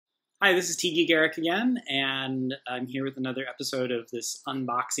Hi, this is Tea Geek Eric again, and I'm here with another episode of this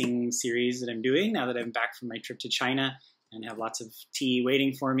unboxing series that I'm doing now that I'm back from my trip to China and have lots of tea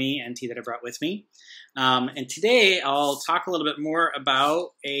waiting for me and tea that I brought with me. And today I'll talk a little bit more about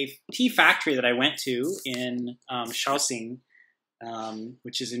a tea factory that I went to in Shaoxing,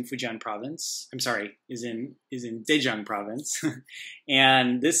 which is in Fujian province. I'm sorry, is in Zhejiang province.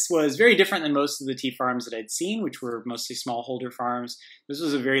 And this was very different than most of the tea farms that I'd seen, which were mostly smallholder farms. This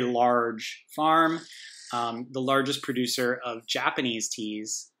was a very large farm, the largest producer of Japanese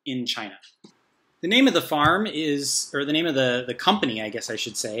teas in China. The name of the farm is, or the name of the company, I guess I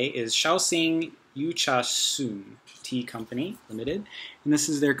should say, is Shaoxing Yuchasun Tea Company Limited. And this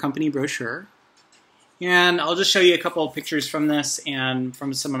is their company brochure. And I'll just show you a couple of pictures from this and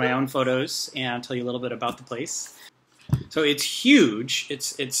from some of my own photos and tell you a little bit about the place. So it's huge.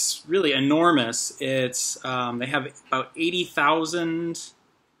 It's really enormous. It's they have about 80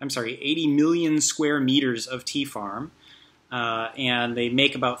 million square meters of tea farm, and they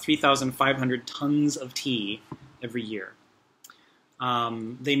make about 3,500 tons of tea every year.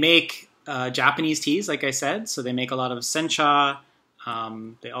 They make Japanese teas, like I said. So they make a lot of sencha.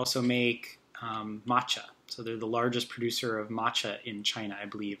 They also make matcha. So they're the largest producer of matcha in China, I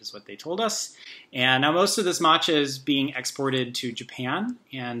believe, is what they told us. And now most of this matcha is being exported to Japan,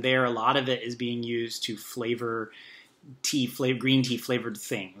 and there a lot of it is being used to flavor tea, green tea flavored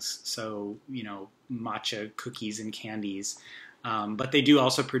things. So, you know, matcha cookies and candies. But they do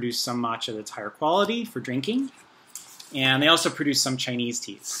also produce some matcha that's higher quality for drinking. And they also produce some Chinese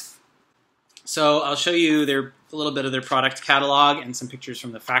teas. So I'll show you a little bit of their product catalog and some pictures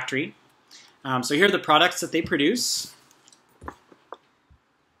from the factory. So here are the products that they produce.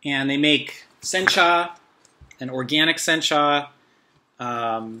 And they make sencha, an organic sencha,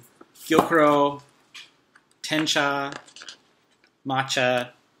 gyokuro, tencha, matcha,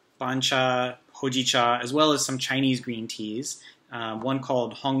 bancha, hojicha, as well as some Chinese green teas, one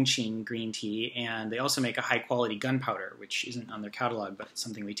called Hongqing green tea, and they also make a high-quality gunpowder, which isn't on their catalog, but it's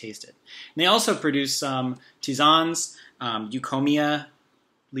something we tasted. And they also produce some tisanes, euphorbium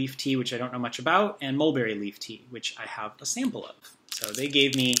leaf tea, which I don't know much about, and mulberry leaf tea, which I have a sample of. So they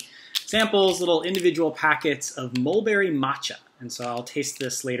gave me samples, little individual packets of mulberry matcha. And so I'll taste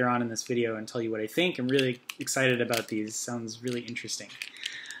this later on in this video and tell you what I think. I'm really excited about these. Sounds really interesting.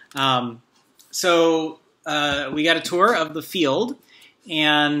 So we got a tour of the field,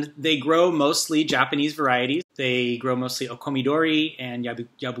 and they grow mostly Japanese varieties. They grow mostly Okomidori and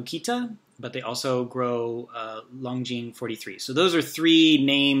Yabukita, but they also grow Longjing 43. So those are three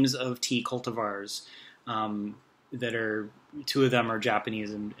names of tea cultivars that are, two of them are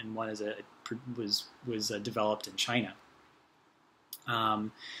Japanese and one is was developed in China.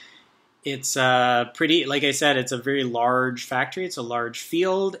 It's pretty, like I said, it's a very large factory. It's a large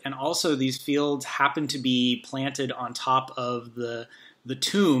field, and also these fields happen to be planted on top of the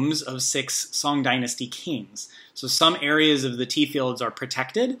tombs of 6 Song Dynasty kings. So some areas of the tea fields are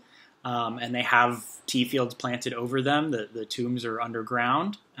protected, and they have tea fields planted over them. The tombs are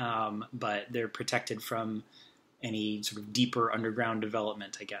underground, but they're protected from any sort of deeper underground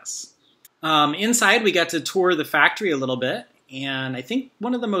development, I guess. Inside, we got to tour the factory a little bit, and I think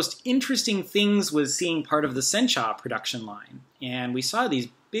one of the most interesting things was seeing part of the sencha production line. And we saw these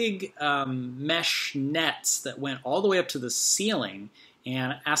big mesh nets that went all the way up to the ceiling,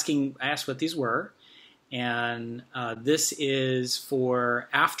 and I asked what these were. And this is for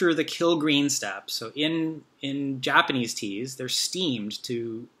after the kill green step. So in Japanese teas, they're steamed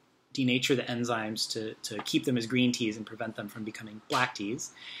to denature the enzymes to keep them as green teas and prevent them from becoming black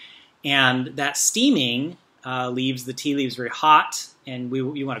teas. And that steaming leaves the tea leaves very hot, and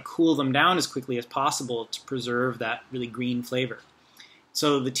you want to cool them down as quickly as possible to preserve that really green flavor.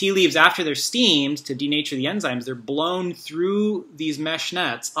 So the tea leaves, after they're steamed to denature the enzymes, they're blown through these mesh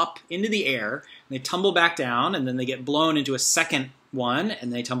nets up into the air, and they tumble back down, and then they get blown into a second one,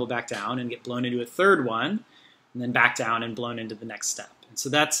 and they tumble back down and get blown into a third one, and then back down and blown into the next step. And so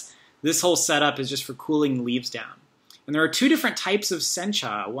this whole setup is just for cooling the leaves down. And there are 2 different types of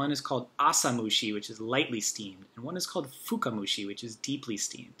sencha. One is called asamushi, which is lightly steamed, and one is called fukamushi, which is deeply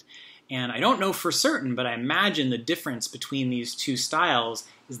steamed. And I don't know for certain, but I imagine the difference between these 2 styles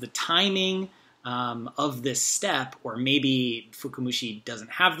is the timing of this step, or maybe fukamushi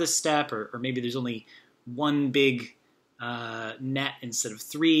doesn't have this step, or maybe there's only one big net instead of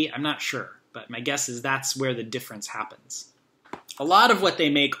 3. I'm not sure, but my guess is that's where the difference happens. A lot of what they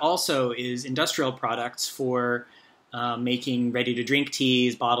make also is industrial products for making ready-to-drink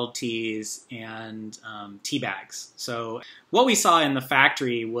teas, bottled teas, and tea bags. So what we saw in the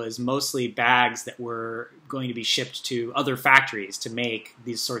factory was mostly bags that were going to be shipped to other factories to make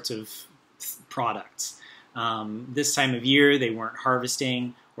these sorts of products. This time of year, they weren't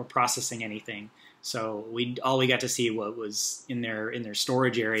harvesting or processing anything. So all we got to see what was in their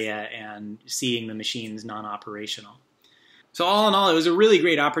storage area and seeing the machines non-operational. So all in all, it was a really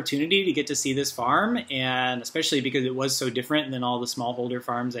great opportunity to get to see this farm, and especially because it was so different than all the smallholder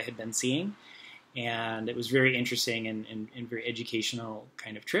farms I had been seeing. And it was very interesting and very educational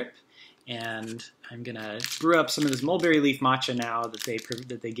kind of trip. And I'm going to brew up some of this mulberry leaf matcha now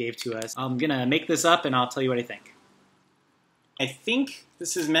that they gave to us. I'm going to make this up, and I'll tell you what I think. I think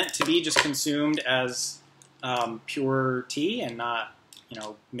this is meant to be just consumed as pure tea and not,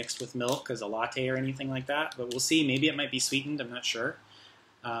 mixed with milk as a latte or anything like that. But we'll see. Maybe it might be sweetened. I'm not sure.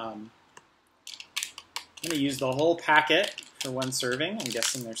 I'm going to use the whole packet for one serving. I'm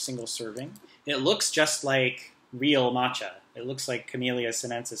guessing they're single serving. It looks just like real matcha. It looks like Camellia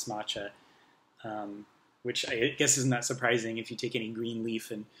sinensis matcha, which I guess isn't that surprising. If you take any green leaf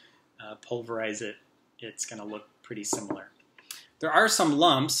and pulverize it, it's going to look pretty similar. There are some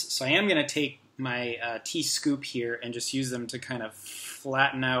lumps, so I am going to take my tea scoop here and just use them to kind of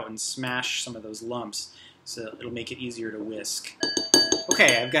flatten out and smash some of those lumps, so it'll make it easier to whisk.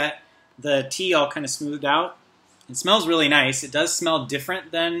 Okay, I've got the tea all kind of smoothed out. It smells really nice. It does smell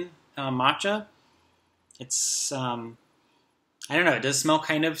different than matcha. It's, I don't know, it does smell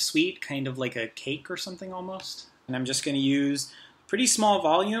kind of sweet, kind of like a cake or something almost. And I'm just going to use a pretty small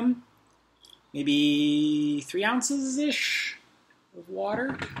volume, maybe 3 ounces-ish of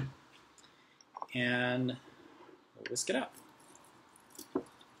water, and we'll whisk it up.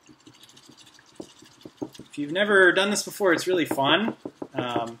 If you've never done this before, it's really fun.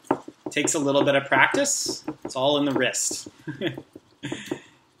 It takes a little bit of practice. It's all in the wrist.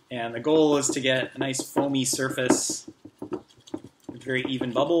 And the goal is to get a nice foamy surface with very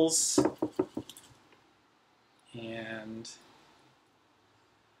even bubbles. And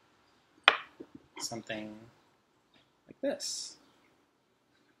something like this.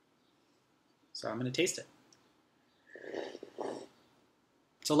 So I'm going to taste it.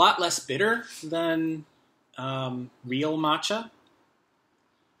 It's a lot less bitter than real matcha.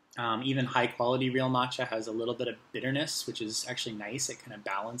 Even high-quality real matcha has a little bit of bitterness, which is actually nice. It kind of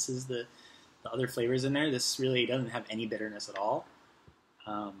balances the other flavors in there. This really doesn't have any bitterness at all.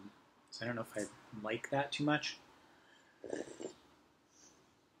 So I don't know if I like that too much.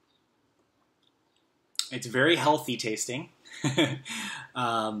 It's very healthy tasting.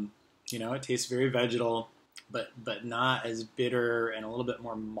 It tastes very vegetal, but not as bitter and a little bit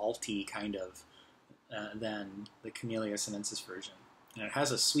more malty kind of than the Camellia sinensis version. And it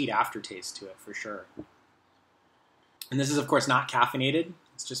has a sweet aftertaste to it for sure. And this is, of course, not caffeinated.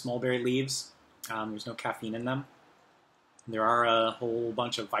 It's just mulberry leaves. There's no caffeine in them. There are a whole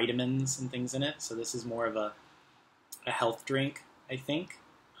bunch of vitamins and things in it, so this is more of a health drink, I think.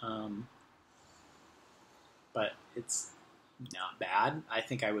 But it's not bad. I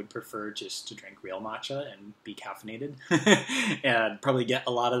think I would prefer just to drink real matcha and be caffeinated and probably get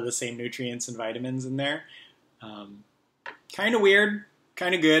a lot of the same nutrients and vitamins in there. Kind of weird,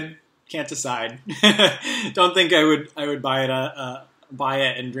 kind of good. Can't decide. Don't think I would buy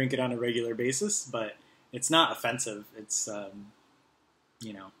it and drink it on a regular basis, but it's not offensive. It's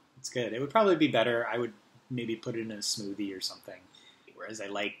it's good. It would probably be better. I would maybe put it in a smoothie or something. Whereas I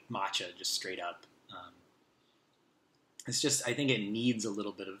like matcha just straight up. It's just, I think it needs a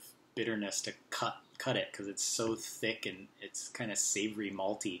little bit of bitterness to cut it because it's so thick and it's kind of savory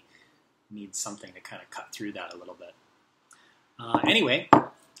malty. It needs something to kind of cut through that a little bit. Anyway,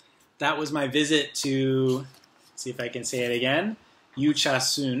 that was my visit to, see if I can say it again,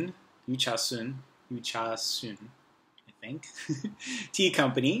 Yuchasun, I think, tea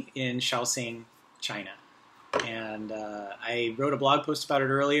company in Shaoxing, China. And I wrote a blog post about it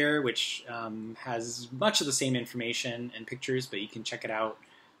earlier, which has much of the same information and pictures, but you can check it out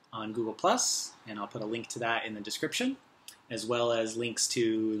on Google+, and I'll put a link to that in the description, as well as links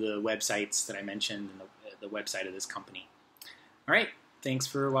to the websites that I mentioned and the website of this company. All right, thanks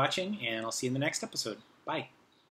for watching, and I'll see you in the next episode. Bye.